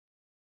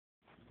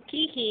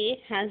Kiki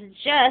has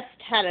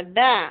just had a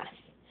bath,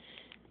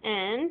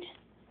 and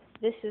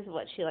this is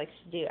what she likes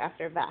to do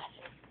after a bath.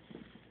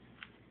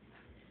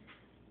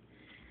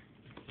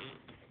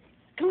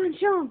 Come on,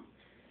 show him.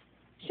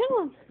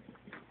 Show him.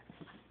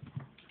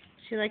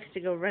 She likes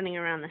to go running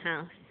around the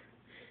house.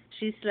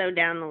 She's slowed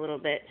down a little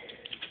bit.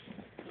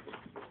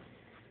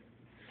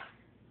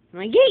 I'm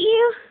gonna get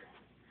you.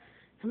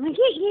 I'm gonna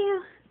get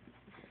you.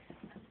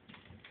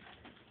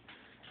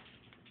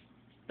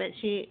 But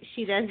she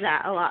does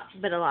that a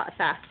lot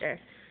faster.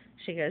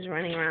 She goes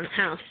running around the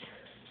house.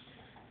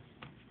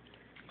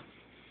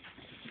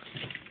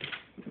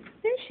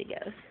 There she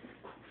goes.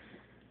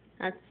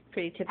 That's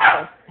pretty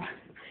typical.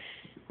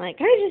 Like,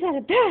 I just had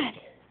a bath.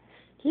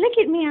 Look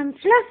at me, I'm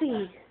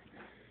fluffy.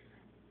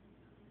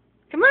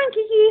 Come on,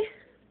 Kiki.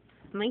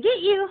 I'm gonna get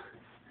you.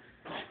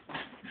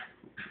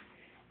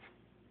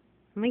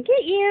 I'm gonna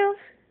get you.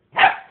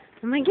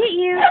 I'm gonna get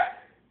you.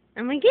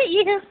 I'm gonna get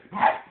you.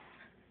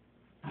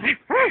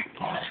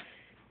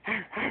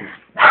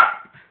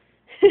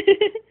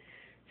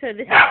 So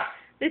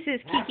this is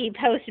Kiki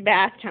post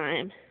bath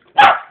time.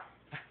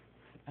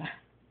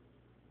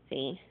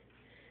 See,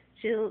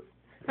 I don't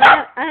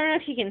know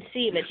if you can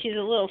see, but she's a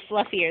little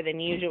fluffier than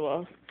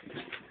usual.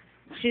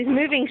 She's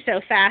moving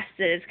so fast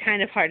that it's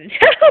kind of hard to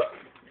tell.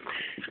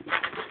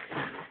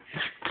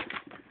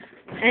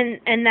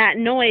 And that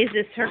noise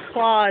is her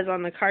claws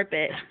on the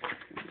carpet,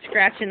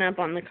 scratching up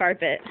on the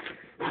carpet.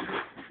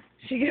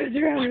 She goes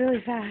around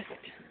really fast.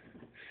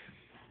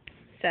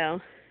 So,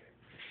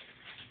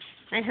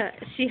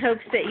 she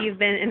hopes that you've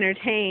been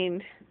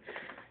entertained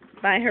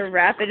by her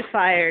rapid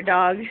fire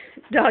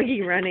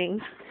doggy running.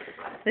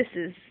 This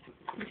is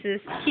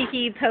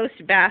Kiki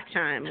post bath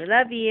time. We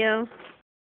love you.